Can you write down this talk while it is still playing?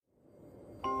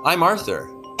I'm Arthur.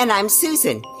 And I'm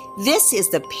Susan. This is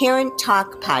the Parent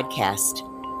Talk Podcast.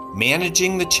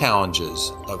 Managing the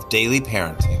challenges of daily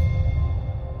parenting.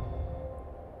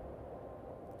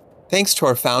 Thanks to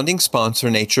our founding sponsor,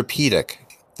 Naturepedic,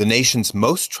 the nation's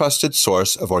most trusted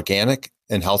source of organic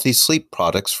and healthy sleep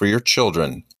products for your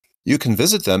children. You can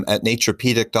visit them at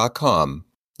naturepedic.com.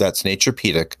 That's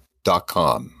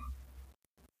naturepedic.com.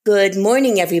 Good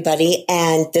morning, everybody.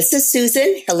 And this is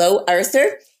Susan. Hello,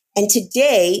 Arthur. And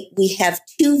today we have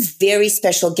two very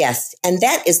special guests. And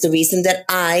that is the reason that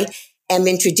I am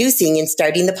introducing and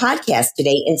starting the podcast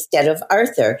today instead of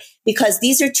Arthur, because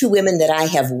these are two women that I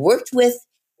have worked with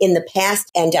in the past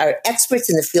and are experts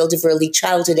in the field of early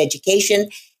childhood education.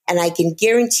 And I can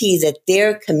guarantee that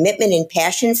their commitment and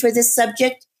passion for this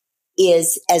subject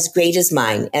is as great as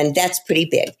mine. And that's pretty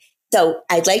big. So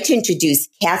I'd like to introduce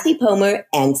Kathy Pomer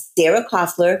and Sarah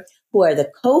Koffler, who are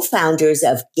the co-founders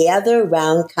of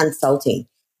GatherRound Consulting.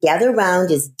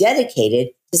 GatherRound is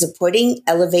dedicated to supporting,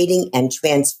 elevating, and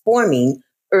transforming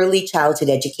early childhood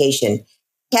education.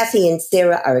 Kathy and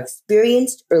Sarah are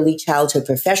experienced early childhood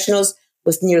professionals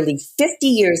with nearly 50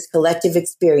 years collective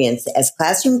experience as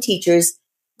classroom teachers,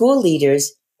 school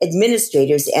leaders,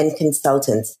 administrators, and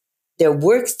consultants. Their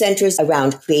work centers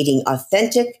around creating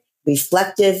authentic,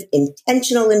 reflective,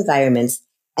 intentional environments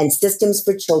and systems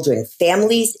for children,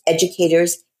 families,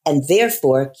 educators, and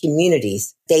therefore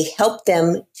communities. They help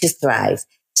them to thrive.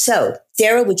 So,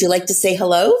 Sarah, would you like to say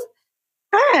hello?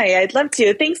 Hi, I'd love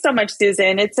to. Thanks so much,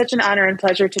 Susan. It's such an honor and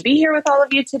pleasure to be here with all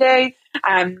of you today.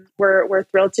 We're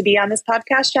thrilled to be on this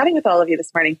podcast chatting with all of you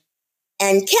this morning.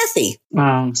 And Kathy.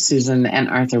 Oh, Susan and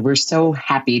Arthur, we're so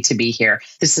happy to be here.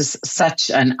 This is such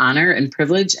an honor and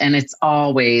privilege, and it's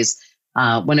always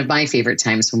one of my favorite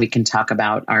times when we can talk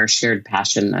about our shared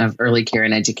passion of early care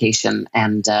and education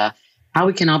and how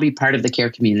we can all be part of the care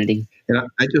community. And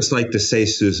I'd just like to say,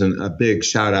 Susan, a big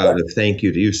shout out and thank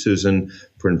you to you, Susan,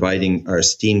 for inviting our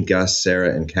esteemed guests,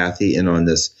 Sarah and Kathy, in on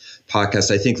this podcast.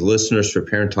 I think the listeners for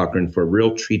Parent Talk are in for a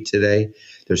real treat today.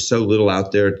 There's so little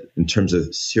out there in terms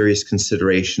of serious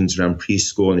considerations around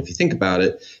preschool. And if you think about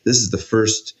it, this is the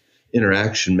first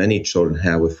interaction many children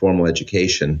have with formal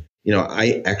education. You know,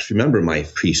 I actually remember my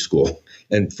preschool.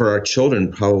 And for our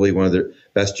children, probably one of their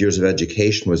best years of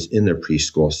education was in their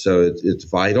preschool. So it's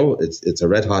vital. It's a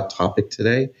red hot topic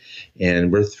today.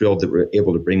 And we're thrilled that we're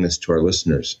able to bring this to our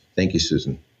listeners. Thank you,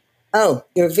 Susan. Oh,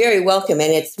 you're very welcome.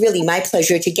 And it's really my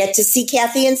pleasure to get to see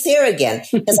Kathy and Sarah again,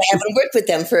 because I haven't worked with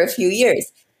them for a few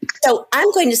years. So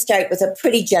I'm going to start with a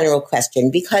pretty general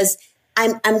question, because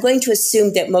I'm going to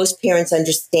assume that most parents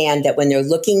understand that when they're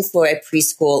looking for a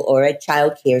preschool or a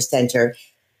child care center,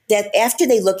 that after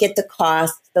they look at the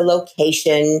cost, the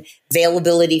location,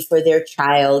 availability for their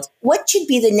child, what should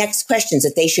be the next questions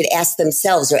that they should ask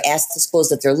themselves or ask the schools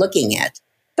that they're looking at?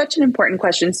 Such an important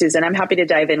question, Susan. I'm happy to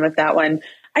dive in with that one.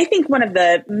 I think one of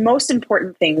the most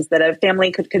important things that a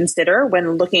family could consider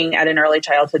when looking at an early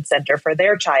childhood center for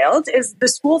their child is the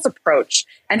school's approach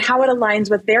and how it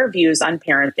aligns with their views on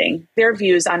parenting, their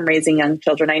views on raising young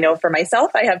children. I know for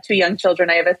myself, I have two young children.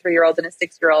 I have a 3-year-old and a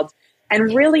 6-year-old.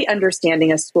 And really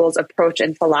understanding a school's approach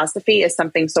and philosophy is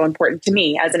something so important to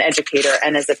me as an educator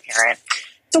and as a parent.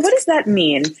 So what does that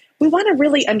mean? We want to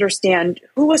really understand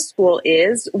who a school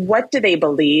is, what do they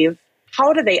believe,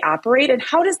 how do they operate, and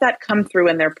how does that come through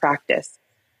in their practice?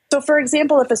 So, for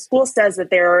example, if a school says that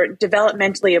they're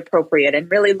developmentally appropriate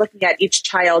and really looking at each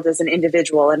child as an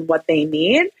individual and what they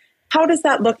need, how does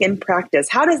that look in practice?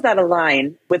 How does that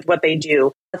align with what they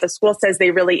do? If a school says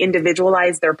they really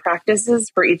individualize their practices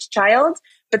for each child,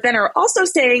 but then are also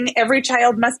saying every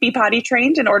child must be potty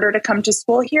trained in order to come to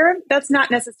school here, that's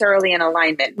not necessarily in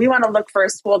alignment. We want to look for a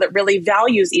school that really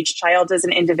values each child as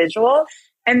an individual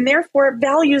and therefore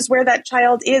values where that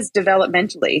child is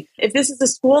developmentally. If this is a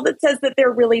school that says that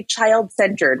they're really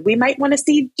child-centered, we might want to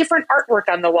see different artwork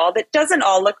on the wall that doesn't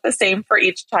all look the same for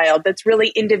each child, that's really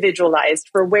individualized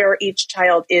for where each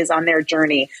child is on their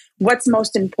journey, what's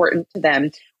most important to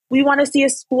them. We want to see a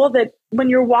school that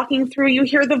when you're walking through, you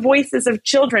hear the voices of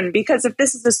children, because if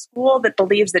this is a school that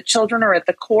believes that children are at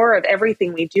the core of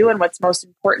everything we do and what's most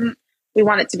important, we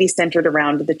want it to be centered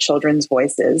around the children's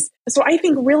voices. So I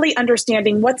think really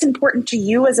understanding what's important to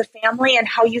you as a family and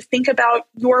how you think about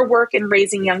your work in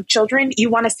raising young children, you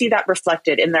want to see that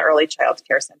reflected in the early child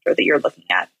care center that you're looking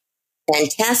at.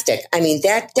 Fantastic. I mean,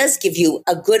 that does give you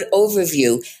a good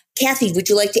overview. Kathy, would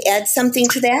you like to add something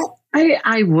to that?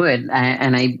 I would,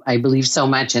 and I believe so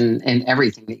much in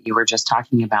everything that you were just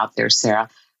talking about there, Sarah.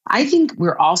 I think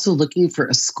we're also looking for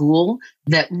a school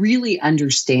that really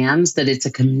understands that it's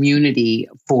a community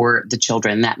for the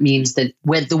children. That means that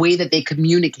with the way that they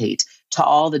communicate to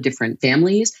all the different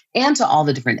families and to all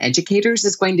the different educators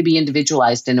is going to be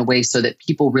individualized in a way so that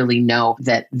people really know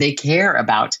that they care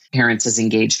about parents as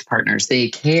engaged partners. They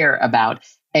care about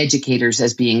educators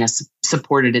as being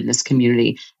supported in this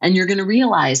community. And you're going to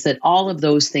realize that all of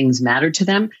those things matter to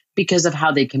them because of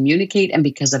how they communicate and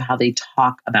because of how they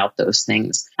talk about those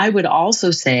things. I would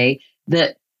also say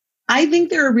that I think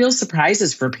there are real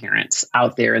surprises for parents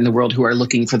out there in the world who are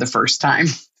looking for the first time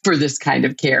for this kind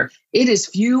of care. It is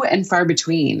few and far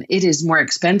between. It is more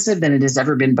expensive than it has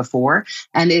ever been before,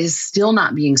 and it is still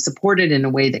not being supported in a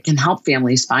way that can help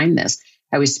families find this.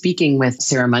 I was speaking with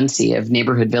Sarah Muncie of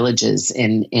Neighborhood Villages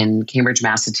in Cambridge,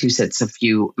 Massachusetts a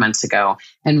few months ago,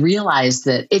 and realized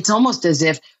that it's almost as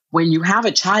if when you have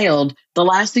a child, the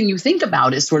last thing you think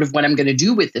about is sort of what I'm going to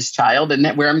do with this child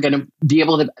and where I'm going to be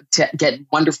able to get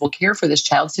wonderful care for this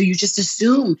child. So you just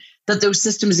assume that those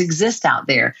systems exist out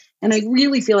there. And I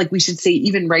really feel like we should say,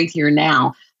 even right here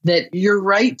now, that you're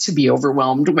right to be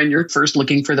overwhelmed when you're first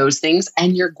looking for those things,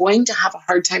 and you're going to have a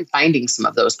hard time finding some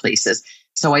of those places.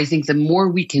 So I think the more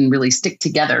we can really stick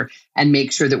together and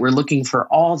make sure that we're looking for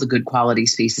all the good quality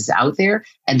spaces out there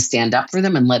and stand up for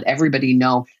them and let everybody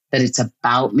know that it's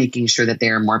about making sure that they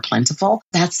are more plentiful,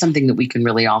 that's something that we can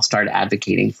really all start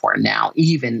advocating for now,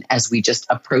 even as we just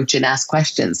approach and ask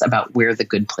questions about where the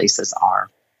good places are.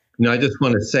 I just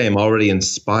want to say I'm already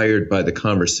inspired by the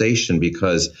conversation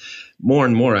because more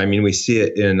and more, we see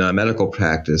it in medical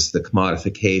practice, the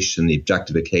commodification, the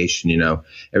objectification,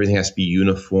 everything has to be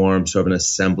uniform, sort of an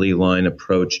assembly line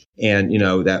approach. And,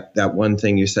 that one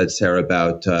thing you said, Sarah,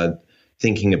 about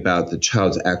thinking about the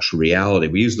child's actual reality.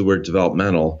 We use the word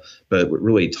developmental, but we're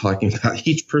really talking about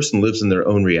each person lives in their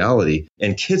own reality,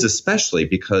 and kids especially,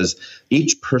 because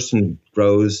each person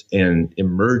grows and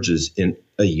emerges in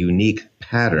a unique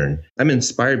pattern. I'm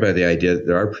inspired by the idea that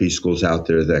there are preschools out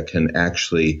there that can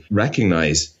actually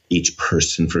recognize each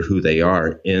person for who they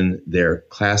are in their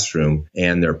classroom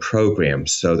and their program.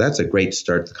 So that's a great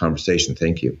start to the conversation.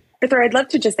 Thank you. Arthur, I'd love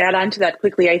to just add on to that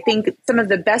quickly. I think some of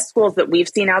the best schools that we've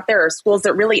seen out there are schools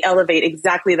that really elevate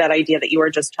exactly that idea that you were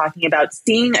just talking about,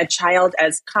 seeing a child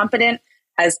as competent,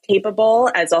 as capable,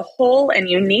 as a whole and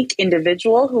unique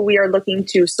individual who we are looking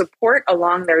to support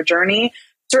along their journey,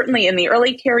 certainly in the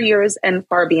early care years and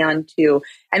far beyond too.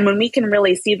 And when we can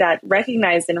really see that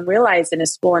recognized and realized in a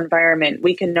school environment,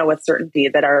 we can know with certainty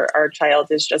that our child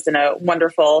is just in a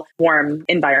wonderful, warm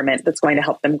environment that's going to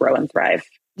help them grow and thrive.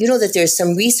 You know that there's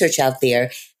some research out there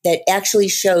that actually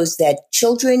shows that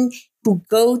children who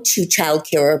go to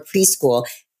childcare or preschool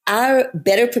are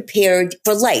better prepared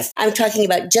for life. I'm talking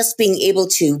about just being able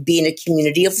to be in a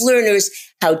community of learners,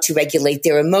 how to regulate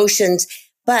their emotions.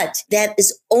 But that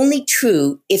is only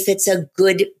true if it's a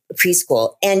good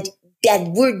preschool. And that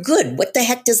word good, what the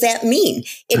heck does that mean?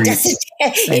 It doesn't,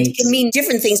 it can mean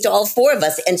different things to all four of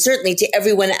us and certainly to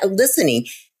everyone listening.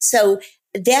 So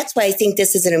that's why I think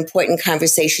this is an important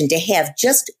conversation to have,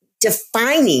 just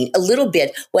defining a little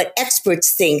bit what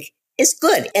experts think is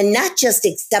good and not just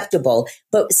acceptable,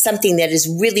 but something that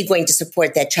is really going to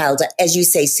support that child, as you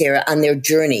say, Sarah, on their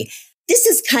journey. This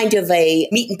is kind of a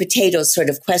meat and potatoes sort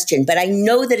of question, but I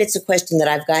know that it's a question that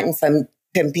I've gotten from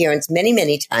parents many,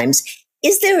 many times.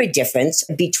 Is there a difference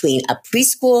between a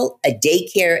preschool, a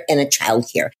daycare, and a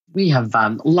childcare? We have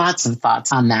lots of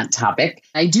thoughts on that topic.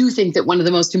 I do think that one of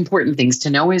the most important things to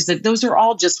know is that those are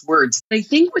all just words. I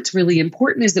think what's really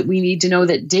important is that we need to know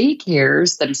that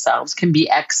daycares themselves can be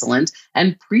excellent,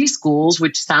 and preschools,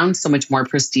 which sounds so much more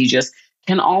prestigious,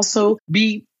 can also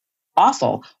be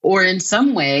awful, or in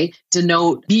some way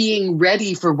denote being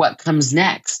ready for what comes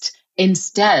next,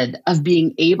 instead of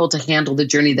being able to handle the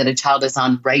journey that a child is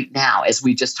on right now, as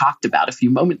we just talked about a few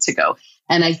moments ago.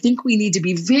 And I think we need to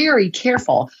be very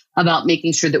careful about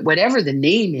making sure that whatever the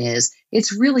name is,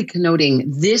 it's really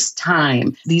connoting this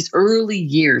time, these early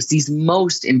years, these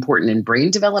most important in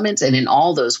brain development and in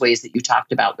all those ways that you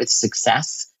talked about with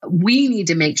success. We need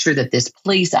to make sure that this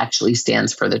place actually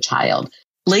stands for the child.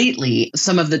 Lately,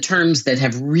 some of the terms that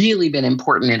have really been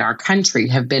important in our country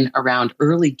have been around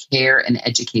early care and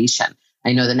education.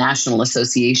 I know the National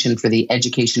Association for the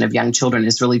Education of Young Children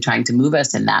is really trying to move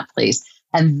us in that place.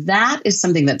 And that is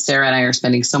something that Sarah and I are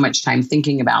spending so much time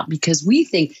thinking about, because we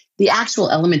think the actual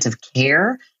element of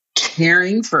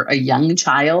caring for a young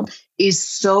child is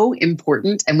so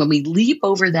important. And when we leap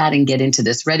over that and get into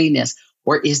this readiness,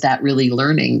 or is that really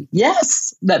learning?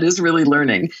 Yes, that is really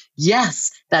learning. Yes,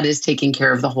 that is taking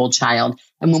care of the whole child.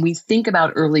 And when we think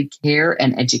about early care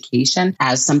and education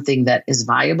as something that is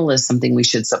viable, as something we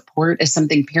should support, as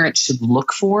something parents should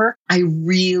look for, I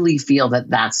really feel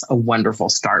that that's a wonderful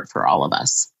start for all of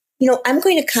us. I'm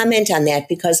going to comment on that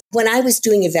because when I was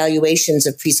doing evaluations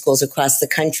of preschools across the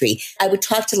country, I would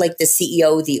talk to like the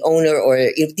CEO, the owner,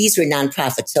 or these were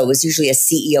nonprofits. So it was usually a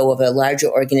CEO of a larger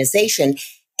organization.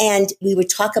 And we would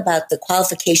talk about the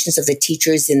qualifications of the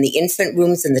teachers in the infant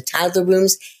rooms and the toddler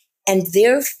rooms. And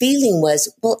their feeling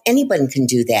was, well, anyone can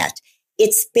do that.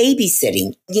 It's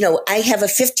babysitting. I have a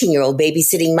 15-year-old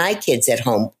babysitting my kids at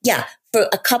home. Yeah, for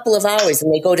a couple of hours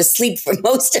and they go to sleep for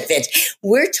most of it.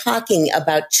 We're talking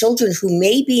about children who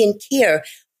may be in care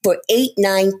for 8,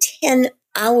 9, 10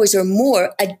 hours or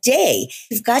more a day.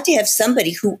 You've got to have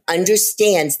somebody who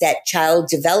understands that child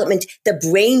development, the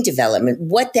brain development,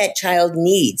 what that child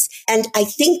needs. And I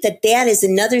think that is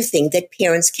another thing that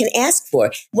parents can ask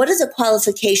for. What are the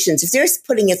qualifications? If they're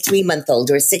putting a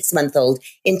 3-month-old or a 6-month-old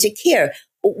into care,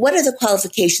 what are the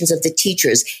qualifications of the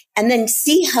teachers? And then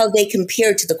see how they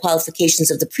compare to the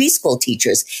qualifications of the preschool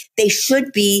teachers. They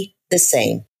should be the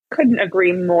same. Couldn't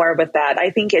agree more with that.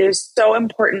 I think it is so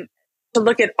important to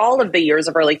look at all of the years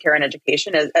of early care and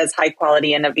education as high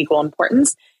quality and of equal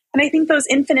importance. And I think those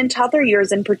infant and toddler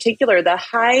years in particular, the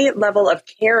high level of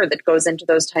care that goes into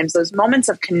those times, those moments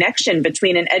of connection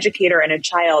between an educator and a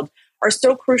child are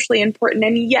so crucially important.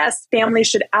 And yes, families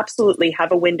should absolutely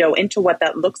have a window into what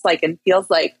that looks like and feels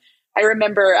like. I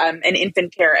remember an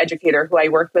infant care educator who I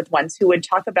worked with once who would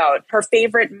talk about her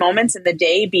favorite moments in the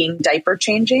day being diaper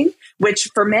changing, which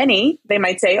for many, they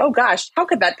might say, oh gosh, how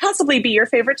could that possibly be your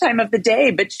favorite time of the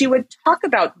day? But she would talk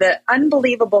about the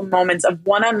unbelievable moments of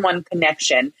one-on-one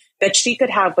connection that she could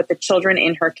have with the children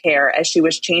in her care as she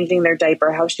was changing their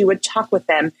diaper, how she would talk with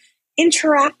them,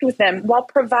 interact with them while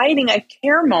providing a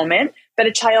care moment that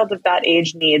a child of that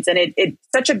age needs. And it's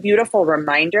such a beautiful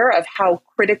reminder of how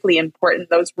critically important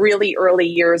those really early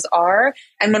years are.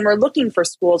 And when we're looking for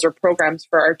schools or programs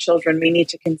for our children, we need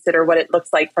to consider what it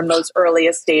looks like from those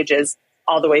earliest stages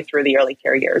all the way through the early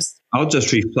care years. I'll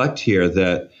just reflect here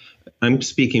that I'm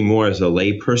speaking more as a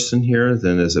layperson here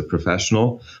than as a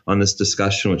professional on this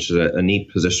discussion, which is a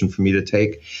neat position for me to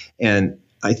take. And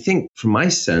I think from my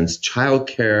sense,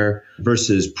 childcare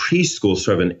versus preschool,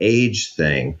 sort of an age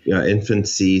thing,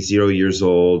 infancy, 0 years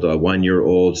old, 1 year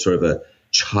old, sort of a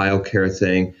childcare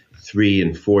thing, 3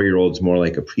 and 4 year olds more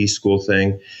like a preschool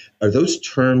thing. Are those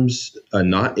terms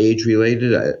not age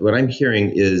related? What I'm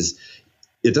hearing is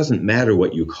it doesn't matter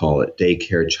what you call it,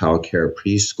 daycare, childcare,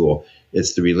 preschool.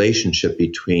 It's the relationship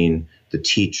between the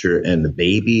teacher and the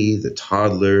baby, the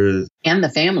toddler. And the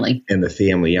family. And the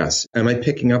family, yes. Am I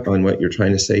picking up on what you're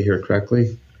trying to say here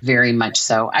correctly? Very much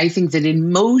so. I think that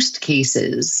in most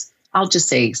cases, I'll just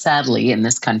say sadly in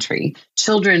this country,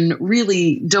 children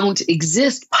really don't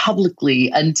exist publicly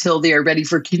until they are ready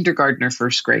for kindergarten or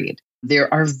first grade.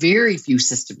 There are very few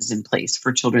systems in place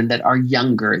for children that are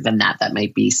younger than that. That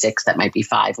might be 6, that might be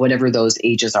 5, whatever those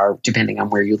ages are, depending on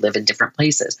where you live in different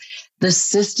places. The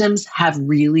systems have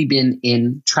really been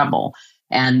in trouble.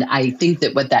 And I think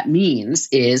that what that means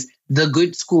is the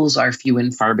good schools are few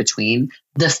and far between.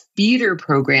 The feeder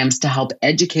programs to help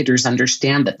educators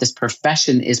understand that this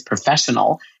profession is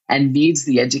professional and needs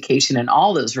the education and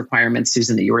all those requirements,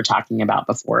 Susan, that you were talking about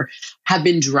before, have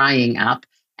been drying up.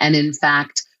 And in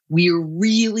fact, we're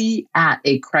really at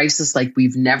a crisis like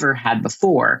we've never had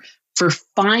before for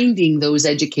finding those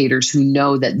educators who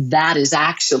know that that is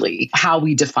actually how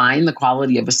we define the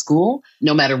quality of a school,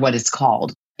 no matter what it's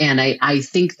called. And I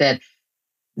think that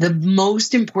the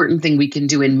most important thing we can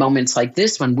do in moments like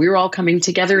this, when we're all coming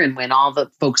together and when all the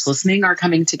folks listening are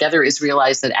coming together, is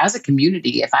realize that as a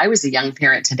community, if I was a young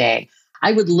parent today,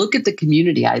 I would look at the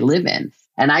community I live in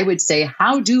and I would say,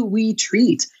 how do we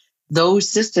treat those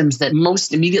systems that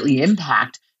most immediately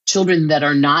impact children that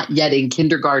are not yet in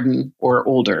kindergarten or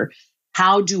older?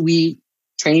 How do we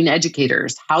train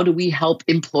educators? How do we help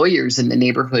employers in the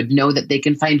neighborhood know that they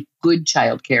can find good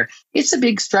childcare? It's a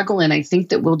big struggle, and I think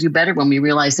that we'll do better when we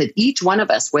realize that each one of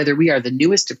us, whether we are the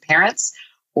newest of parents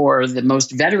or the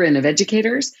most veteran of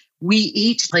educators, we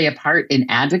each play a part in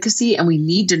advocacy, and we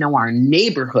need to know our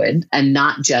neighborhood and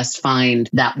not just find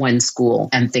that one school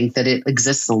and think that it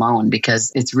exists alone,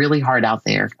 because it's really hard out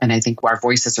there. And I think our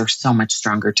voices are so much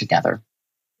stronger together.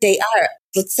 They are.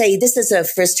 Let's say this is a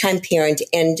first-time parent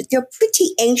and they're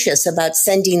pretty anxious about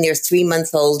sending their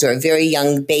 3-month-old or a very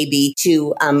young baby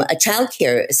to a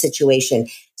childcare situation.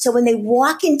 So when they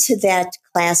walk into that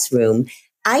classroom,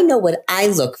 I know what I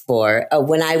look for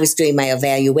when I was doing my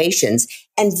evaluations.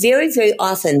 And very, very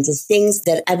often the things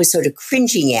that I was sort of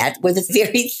cringing at were the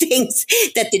very things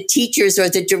that the teachers or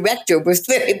the director were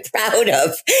very proud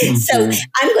of. Mm-hmm. So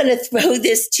I'm going to throw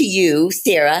this to you,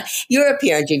 Sarah. You're a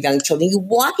parent of young children. You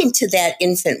walk into that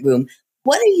infant room.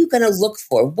 what are you going to look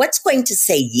for? What's going to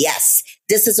say, yes,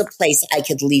 this is a place I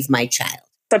could leave my child?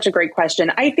 Such a great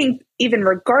question. I think even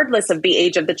regardless of the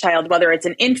age of the child, whether it's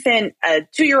an infant, a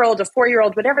 2-year-old, a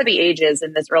 4-year-old, whatever the age is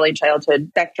in this early childhood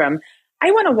spectrum,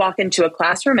 I want to walk into a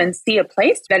classroom and see a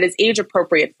place that is age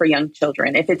appropriate for young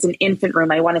children. If it's an infant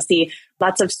room, I want to see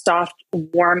lots of soft,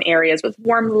 warm areas with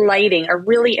warm lighting, a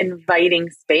really inviting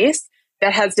space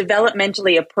that has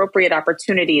developmentally appropriate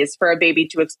opportunities for a baby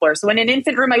to explore. So in an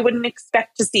infant room, I wouldn't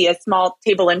expect to see a small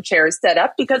table and chairs set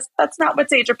up because that's not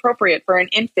what's age appropriate for an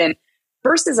infant.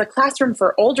 Versus a classroom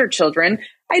for older children,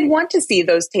 I'd want to see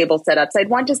those table setups. I'd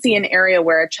want to see an area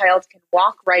where a child can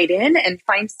walk right in and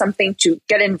find something to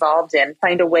get involved in,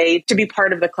 find a way to be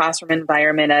part of the classroom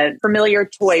environment, a familiar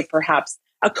toy, perhaps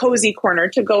a cozy corner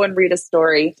to go and read a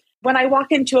story. When I walk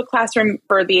into a classroom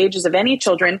for the ages of any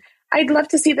children, I'd love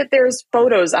to see that there's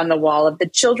photos on the wall of the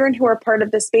children who are part of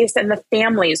the space and the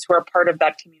families who are part of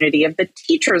that community, of the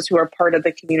teachers who are part of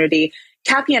the community.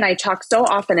 Kathy and I talk so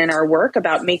often in our work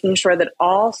about making sure that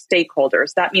all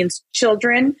stakeholders, that means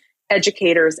children,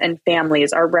 educators, and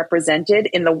families, are represented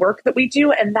in the work that we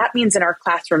do. And that means in our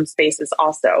classroom spaces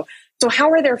also. So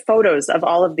how are there photos of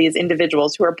all of these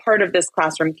individuals who are part of this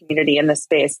classroom community in this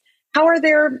space? How are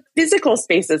there physical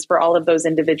spaces for all of those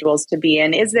individuals to be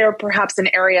in? Is there perhaps an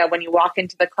area when you walk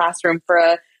into the classroom for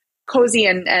a cozy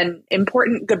and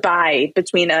important goodbye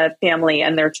between a family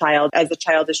and their child as the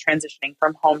child is transitioning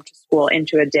from home to school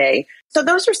into a day? So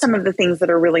those are some of the things that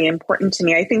are really important to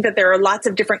me. I think that there are lots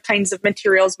of different kinds of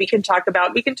materials we can talk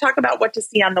about. We can talk about what to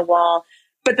see on the wall.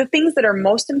 But the things that are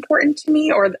most important to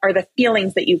me are the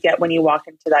feelings that you get when you walk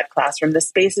into that classroom, the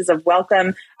spaces of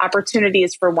welcome,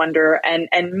 opportunities for wonder, and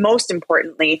most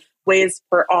importantly, ways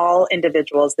for all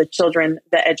individuals, the children,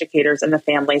 the educators, and the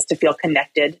families to feel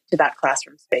connected to that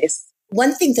classroom space.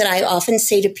 One thing that I often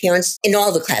say to parents in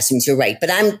all the classrooms, you're right,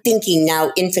 but I'm thinking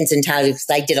now infants and toddlers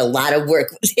because I did a lot of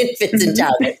work with infants and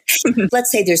toddlers. Let's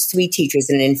say there's 3 teachers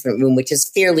in an infant room, which is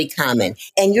fairly common.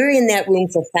 And you're in that room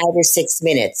for 5 or 6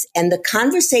 minutes. And the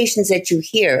conversations that you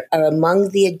hear are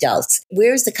among the adults.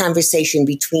 Where's the conversation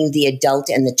between the adult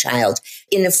and the child?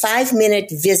 In a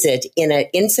 5-minute visit in an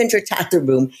infant or toddler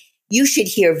room, you should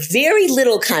hear very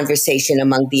little conversation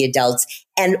among the adults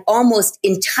and almost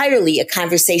entirely a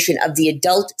conversation of the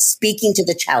adult speaking to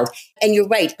the child. And you're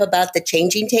right about the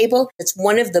changing table. It's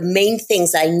one of the main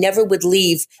things. I never would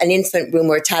leave an infant room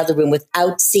or a toddler room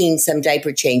without seeing some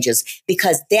diaper changes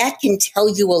because that can tell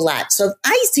you a lot. So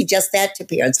I suggest that to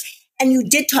parents. And you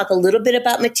did talk a little bit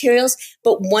about materials,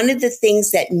 but one of the things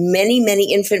that many,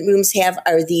 many infant rooms have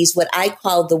are these, what I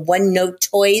call the one-note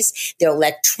toys. They're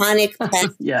electronic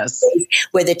yes, toys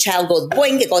where the child goes,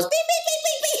 boing, it goes, beep, beep,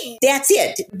 beep, beep, beep. That's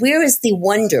it. Where is the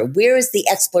wonder? Where is the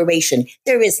exploration?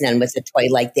 There is none with a toy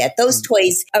like that. Those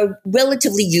toys are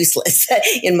relatively useless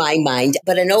in my mind,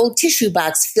 but an old tissue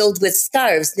box filled with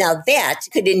scarves, now that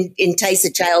could entice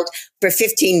a child for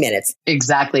 15 minutes.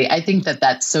 Exactly. I think that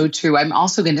that's so true. I'm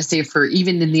also going to say for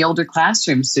even in the older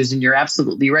classrooms, Susan, you're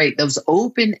absolutely right. Those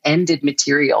open-ended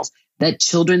materials that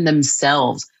children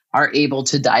themselves are able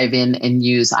to dive in and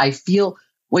use. I feel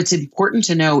what's important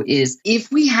to know is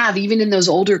if we have, even in those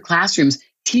older classrooms,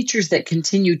 teachers that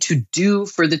continue to do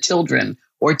for the children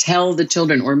or tell the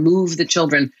children or move the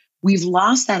children, we've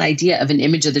lost that idea of an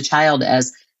image of the child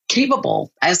as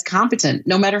capable, as competent,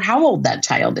 no matter how old that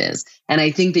child is. And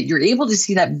I think that you're able to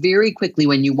see that very quickly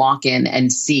when you walk in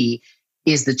and see,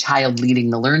 is the child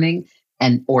leading the learning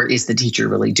or is the teacher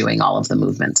really doing all of the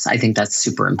movements? I think that's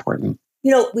super important.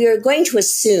 You know, we are going to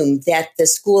assume that the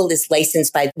school is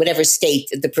licensed by whatever state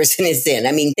the person is in.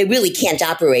 I mean, they really can't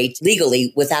operate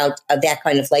legally without that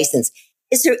kind of license.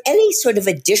 Is there any sort of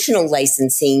additional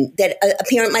licensing that a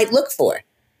parent might look for?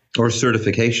 Or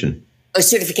certification. Or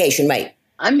certification, right.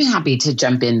 I'm happy to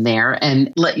jump in there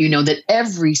and let you know that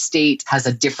every state has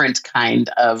a different kind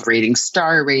of rating,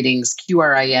 star ratings,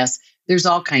 QRIS. There's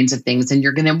all kinds of things. And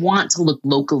you're going to want to look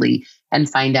locally and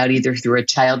find out either through a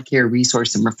child care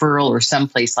resource and referral or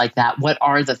someplace like that, what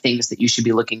are the things that you should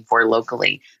be looking for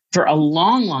locally. For a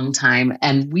long, long time,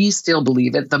 and we still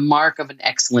believe it, the mark of an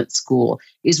excellent school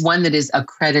is one that is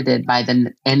accredited by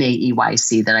the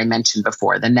NAEYC that I mentioned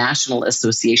before, the National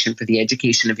Association for the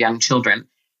Education of Young Children.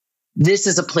 This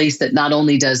is a place that not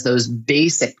only does those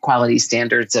basic quality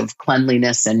standards of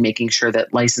cleanliness and making sure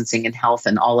that licensing and health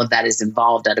and all of that is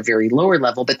involved at a very lower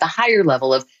level, but the higher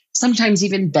level of sometimes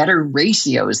even better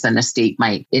ratios than a state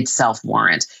might itself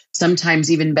warrant,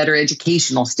 sometimes even better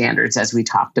educational standards, as we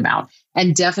talked about,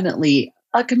 and definitely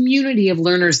a community of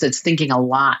learners that's thinking a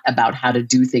lot about how to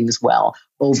do things well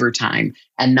over time,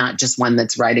 and not just one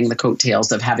that's riding the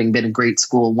coattails of having been a great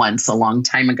school once a long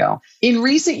time ago. In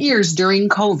recent years, during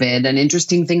COVID, an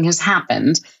interesting thing has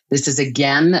happened. This is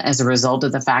again as a result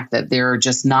of the fact that there are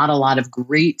just not a lot of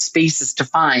great spaces to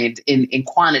find in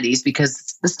quantities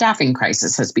because the staffing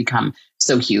crisis has become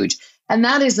so huge. And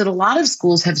that is that a lot of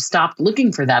schools have stopped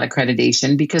looking for that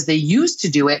accreditation because they used to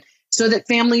do it so that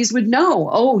families would know,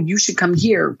 oh, you should come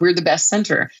here. We're the best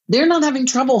center. They're not having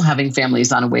trouble having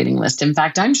families on a waiting list. In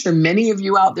fact, I'm sure many of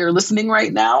you out there listening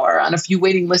right now are on a few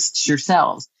waiting lists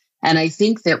yourselves. And I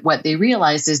think that what they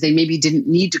realized is they maybe didn't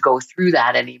need to go through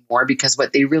that anymore because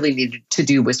what they really needed to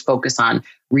do was focus on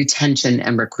retention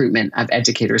and recruitment of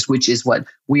educators, which is what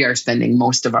we are spending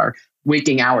most of our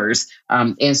waking hours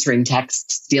answering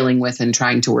texts, dealing with, and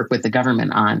trying to work with the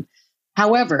government on.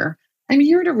 However, I'm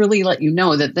here to really let you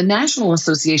know that the National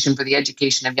Association for the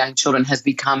Education of Young Children has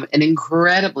become an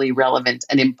incredibly relevant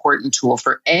and important tool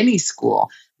for any school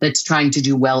that's trying to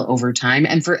do well over time,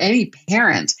 and for any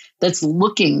parent that's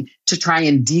looking to try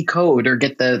and decode or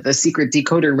get the secret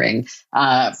decoder ring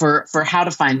for how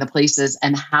to find the places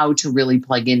and how to really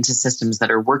plug into systems that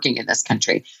are working in this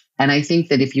country. And I think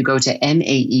that if you go to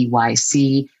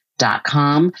naeyc.com,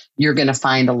 you're going to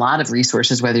find a lot of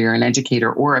resources, whether you're an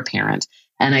educator or a parent.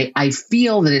 And I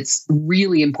feel that it's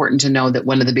really important to know that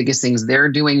one of the biggest things they're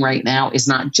doing right now is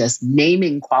not just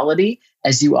naming quality,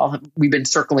 as we've been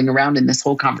circling around in this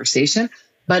whole conversation,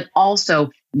 but also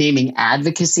naming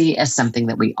advocacy as something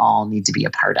that we all need to be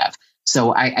a part of.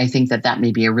 So I think that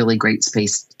may be a really great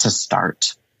space to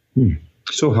start.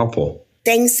 So helpful.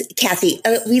 Thanks, Kathy.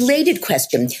 A related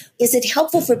question. Is it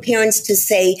helpful for parents to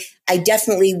say, I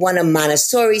definitely want a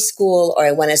Montessori school, or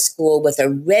I want a school with a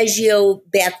Reggio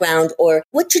background? Or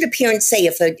what should a parent say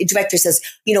if a director says,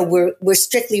 we're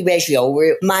strictly Reggio,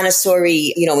 we're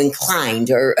Montessori, inclined,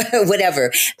 or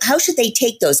whatever? How should they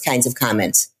take those kinds of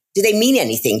comments? Do they mean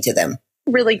anything to them?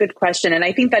 Really good question. And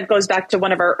I think that goes back to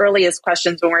one of our earliest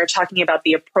questions when we were talking about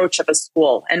the approach of a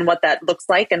school and what that looks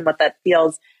like and what that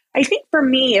feels. I think for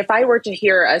me, if I were to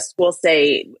hear a school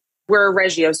say, we're a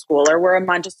Reggio school or we're a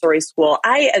Montessori school,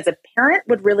 I, as a parent,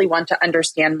 would really want to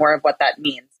understand more of what that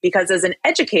means. Because as an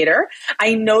educator,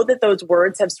 I know that those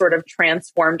words have sort of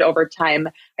transformed over time.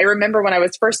 I remember when I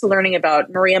was first learning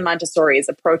about Maria Montessori's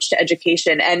approach to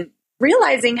education and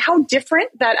realizing how different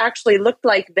that actually looked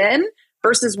like then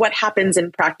versus what happens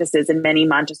in practices in many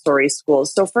Montessori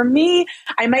schools. So for me,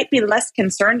 I might be less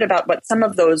concerned about what some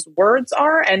of those words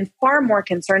are and far more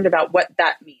concerned about what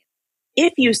that means.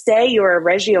 If you say you're a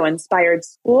Reggio-inspired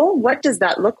school, what does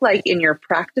that look like in your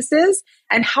practices?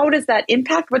 And how does that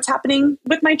impact what's happening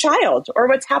with my child or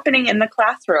what's happening in the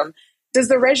classroom? Does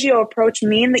the Reggio approach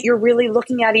mean that you're really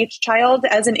looking at each child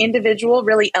as an individual,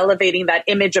 really elevating that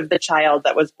image of the child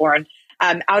that was born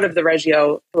out of the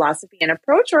Reggio philosophy and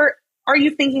approach? Or are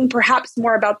you thinking perhaps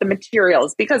more about the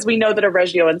materials? Because we know that a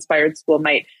Reggio-inspired school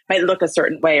might look a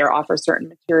certain way or offer certain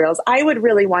materials. I would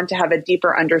really want to have a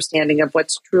deeper understanding of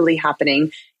what's truly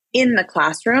happening in the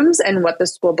classrooms and what the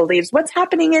school believes. What's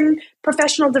happening in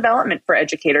professional development for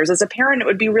educators? As a parent, it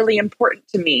would be really important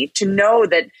to me to know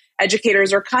that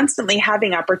educators are constantly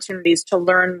having opportunities to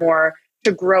learn more,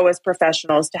 to grow as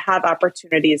professionals, to have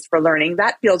opportunities for learning.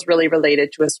 That feels really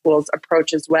related to a school's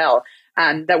approach as well.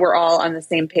 That we're all on the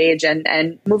same page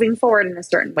and moving forward in a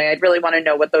certain way. I'd really want to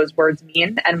know what those words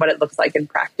mean and what it looks like in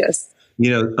practice.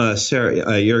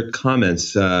 Sarah, your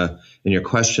comments and your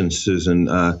questions, Susan,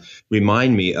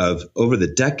 remind me of over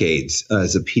the decades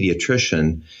as a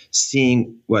pediatrician,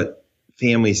 seeing what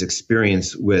families'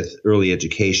 experience with early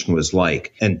education was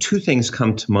like. And two things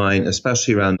come to mind,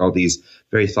 especially around all these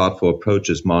very thoughtful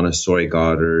approaches, Montessori,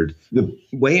 Goddard. The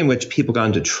way in which people got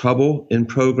into trouble in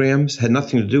programs had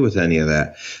nothing to do with any of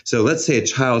that. So let's say a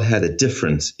child had a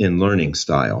difference in learning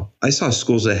style. I saw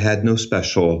schools that had no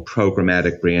special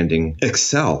programmatic branding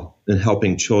excel in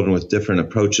helping children with different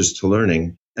approaches to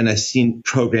learning. And I've seen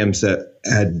programs that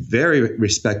had very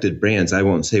respected brands, I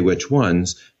won't say which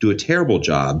ones, do a terrible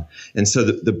job. And so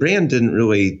the brand didn't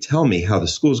really tell me how the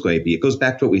school's going to be. It goes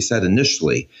back to what we said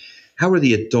initially. How are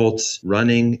the adults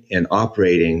running and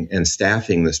operating and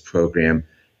staffing this program,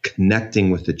 connecting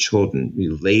with the children,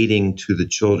 relating to the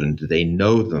children? Do they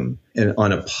know them? And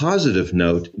on a positive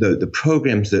note, the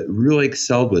programs that really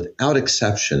excelled without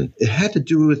exception, it had to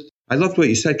do with, I loved what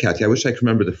you said, Kathy. I wish I could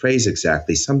remember the phrase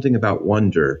exactly. Something about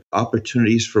wonder,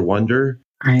 opportunities for wonder.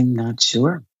 I'm not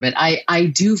sure, but I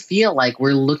do feel like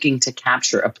we're looking to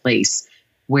capture a place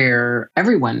where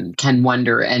everyone can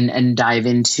wonder and dive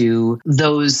into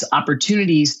those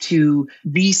opportunities to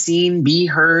be seen, be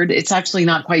heard. It's actually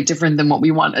not quite different than what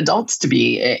we want adults to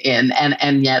be in.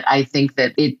 And yet I think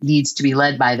that it needs to be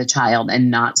led by the child and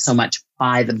not so much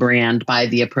by the brand, by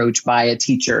the approach, by a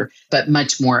teacher, but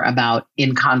much more about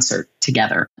in concert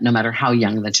together, no matter how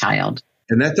young the child.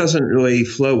 And that doesn't really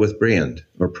flow with brand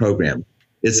or program.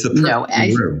 It's the person in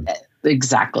the room.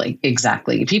 Exactly.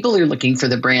 People are looking for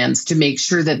the brands to make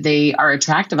sure that they are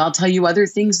attractive. I'll tell you other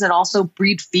things that also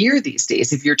breed fear these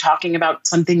days. If you're talking about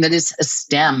something that is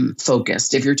STEM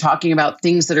focused, if you're talking about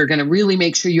things that are going to really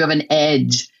make sure you have an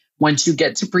edge once you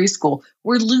get to preschool,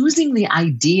 we're losing the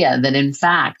idea that, in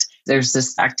fact, there's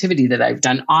this activity that I've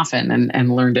done often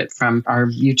and learned it from our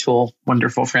mutual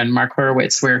wonderful friend, Mark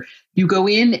Horowitz, where you go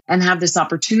in and have this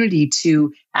opportunity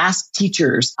to ask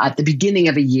teachers at the beginning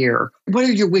of a year, what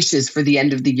are your wishes for the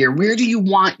end of the year? Where do you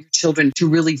want your children to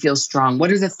really feel strong?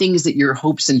 What are the things that your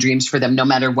hopes and dreams for them, no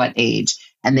matter what age?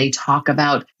 And they talk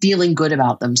about feeling good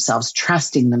about themselves,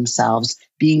 trusting themselves,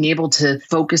 being able to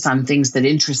focus on things that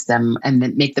interest them and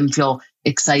that make them feel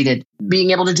excited,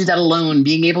 being able to do that alone,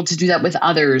 being able to do that with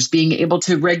others, being able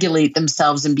to regulate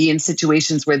themselves and be in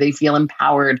situations where they feel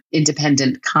empowered,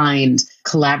 independent, kind,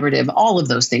 collaborative, all of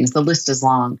those things. The list is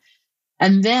long.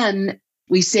 And then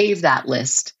we save that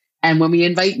list. And when we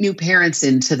invite new parents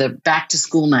into the back to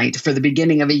school night for the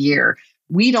beginning of a year,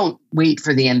 we don't wait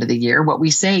for the end of the year. What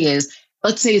we say is,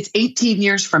 let's say it's 18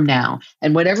 years from now,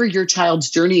 and whatever your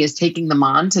child's journey is taking them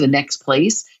on to the next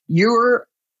place, you're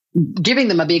giving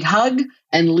them a big hug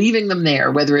and leaving them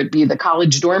there, whether it be the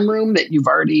college dorm room that you've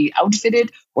already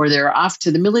outfitted, or they're off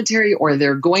to the military, or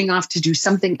they're going off to do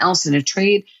something else in a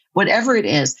trade, whatever it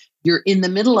is, you're in the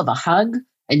middle of a hug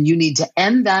and you need to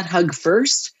end that hug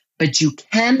first, but you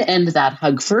can end that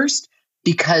hug first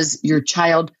because your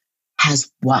child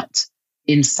has what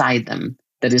inside them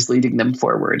that is leading them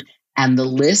forward. And the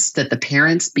list that the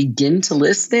parents begin to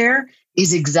list there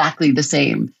is exactly the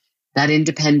same. That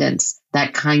independence,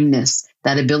 that kindness,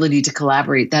 that ability to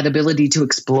collaborate, that ability to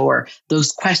explore,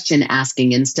 those question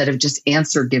asking instead of just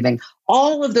answer giving,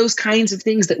 all of those kinds of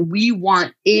things that we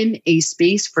want in a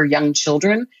space for young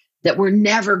children that we're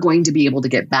never going to be able to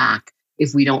get back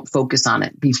if we don't focus on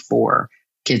it before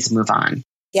kids move on.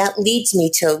 That leads me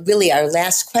to really our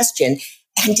last question.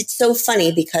 And it's so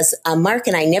funny because Mark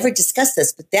and I never discussed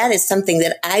this, but that is something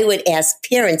that I would ask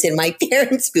parents in my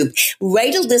parents group.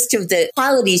 Write a list of the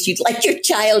qualities you'd like your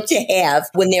child to have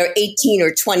when they're 18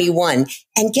 or 21.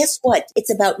 And guess what?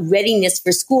 It's about readiness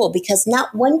for school because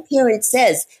not one parent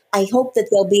says, I hope that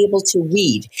they'll be able to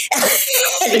read.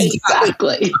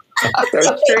 Exactly.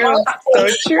 So true. So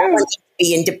true.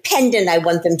 Be independent. I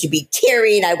want them to be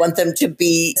caring. I want them to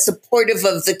be supportive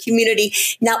of the community.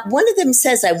 Not one of them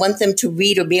says I want them to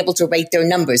read or be able to write their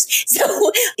numbers.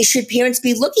 So should parents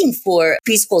be looking for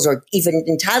preschools or even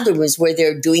in toddler rooms where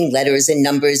they're doing letters and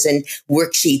numbers and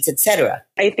worksheets, etc.?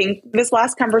 I think this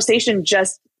last conversation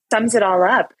just sums it all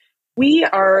up. We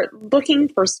are looking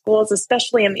for schools,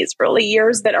 especially in these early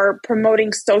years, that are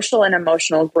promoting social and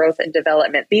emotional growth and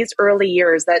development. These early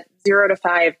years, that 0 to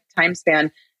 5 time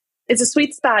span, it's a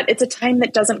sweet spot. It's a time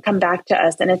that doesn't come back to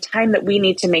us and a time that we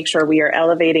need to make sure we are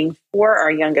elevating for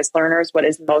our youngest learners what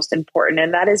is most important.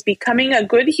 And that is becoming a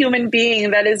good human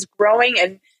being that is growing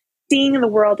and seeing the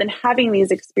world and having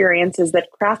these experiences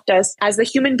that craft us as the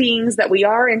human beings that we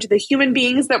are into the human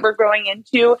beings that we're growing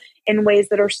into in ways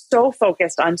that are so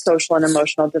focused on social and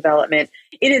emotional development.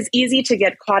 It is easy to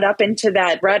get caught up into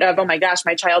that rut of, oh my gosh,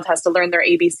 my child has to learn their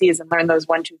ABCs and learn those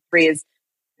 1, 2, 3s.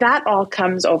 That all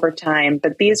comes over time.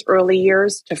 But these early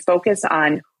years to focus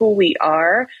on who we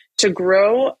are, to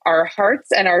grow our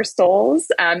hearts and our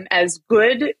souls as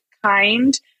good,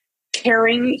 kind,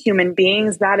 caring human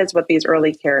beings, that is what these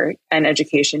early care and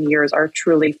education years are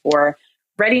truly for.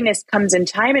 Readiness comes in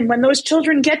time. And when those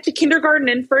children get to kindergarten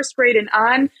and first grade and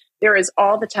on, there is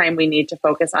all the time we need to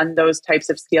focus on those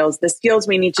types of skills. The skills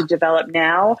we need to develop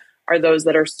now are those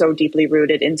that are so deeply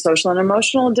rooted in social and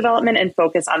emotional development and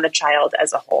focus on the child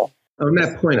as a whole. On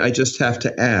that point, I just have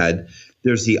to add,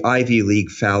 there's the Ivy League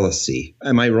fallacy.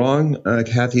 Am I wrong,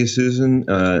 Kathy, Susan,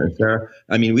 and Sarah?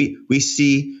 I mean, we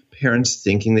see parents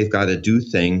thinking they've got to do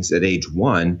things at age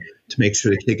 1 to make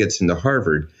sure the kid gets into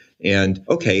Harvard. And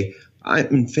okay, I'm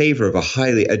in favor of a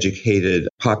highly educated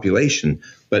population,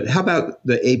 but how about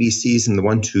the ABCs and the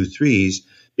 1, 2, 3s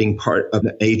being part of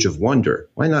the age of wonder?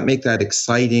 Why not make that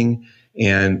exciting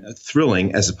and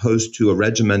thrilling as opposed to a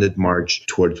regimented march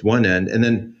towards one end? And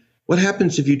then what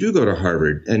happens if you do go to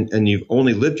Harvard and you've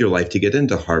only lived your life to get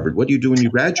into Harvard? What do you do when you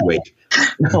graduate?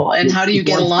 Well, and how do you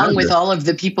get along with all of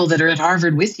the people that are at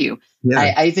Harvard with you?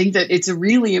 Yeah. I think that it's a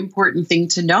really important thing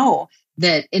to know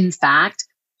that, in fact,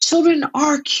 children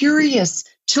are curious.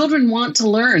 Children want to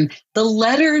learn. The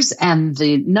letters and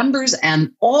the numbers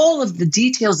and all of the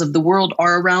details of the world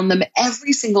are around them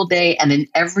every single day and in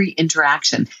every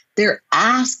interaction. They're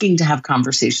asking to have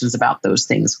conversations about those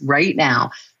things right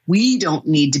now. We don't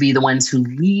need to be the ones who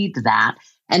lead that.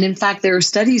 And in fact, there are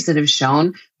studies that have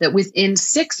shown that within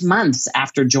 6 months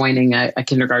after joining a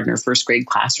kindergarten or first grade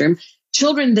classroom,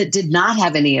 children that did not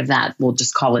have any of that, we'll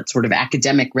just call it sort of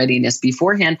academic readiness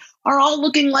beforehand, are all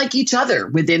looking like each other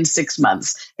within 6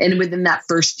 months. And within that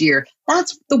first year,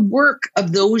 that's the work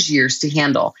of those years to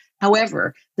handle.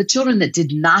 However, the children that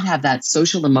did not have that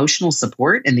social emotional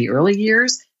support in the early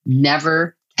years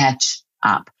never catch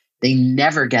up. They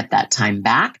never get that time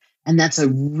back. And that's a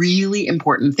really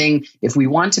important thing if we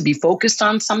want to be focused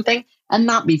on something and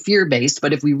not be fear-based.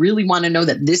 But if we really want to know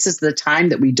that this is the time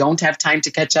that we don't have time to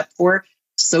catch up for,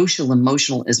 social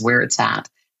emotional is where it's at.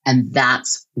 And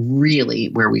that's really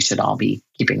where we should all be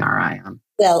keeping our eye on.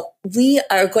 Well, we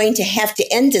are going to have to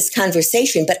end this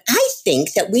conversation, but I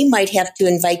think that we might have to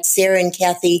invite Sarah and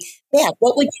Kathy back.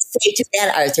 What would you say to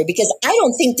that, Arthur? Because I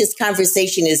don't think this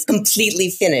conversation is completely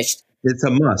finished. It's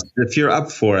a must. If you're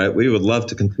up for it, we would love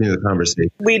to continue the conversation.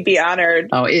 We'd be honored.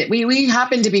 Oh, we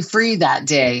happen to be free that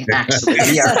day, actually.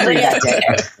 We are free that day.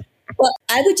 Well,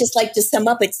 I would just like to sum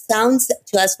up. It sounds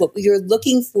to us what we are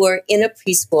looking for in a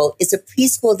preschool is a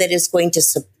preschool that is going to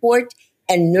support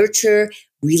and nurture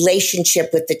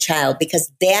relationship with the child,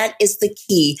 because that is the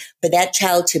key for that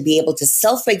child to be able to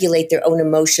self-regulate their own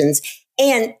emotions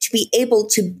and to be able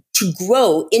to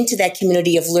grow into that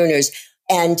community of learners.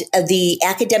 And the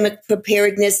academic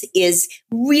preparedness is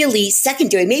really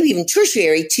secondary, maybe even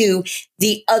tertiary to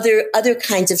the other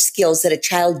kinds of skills that a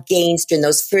child gains during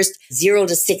those first 0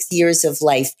 to 6 years of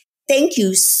life. Thank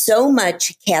you so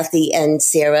much, Kathy and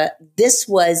Sarah. This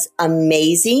was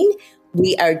amazing.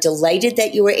 We are delighted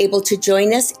that you were able to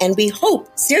join us, and we hope,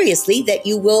 seriously, that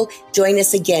you will join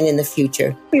us again in the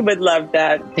future. We would love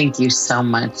that. Thank you so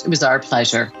much. It was our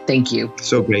pleasure. Thank you.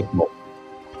 So grateful.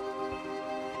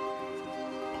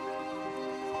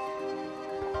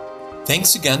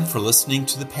 Thanks again for listening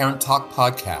to the Parent Talk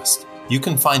podcast. You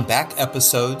can find back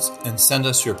episodes and send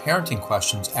us your parenting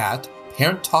questions at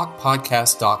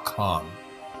parenttalkpodcast.com.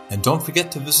 And don't forget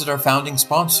to visit our founding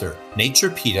sponsor,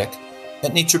 NaturePedic,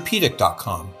 at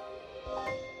naturepedic.com.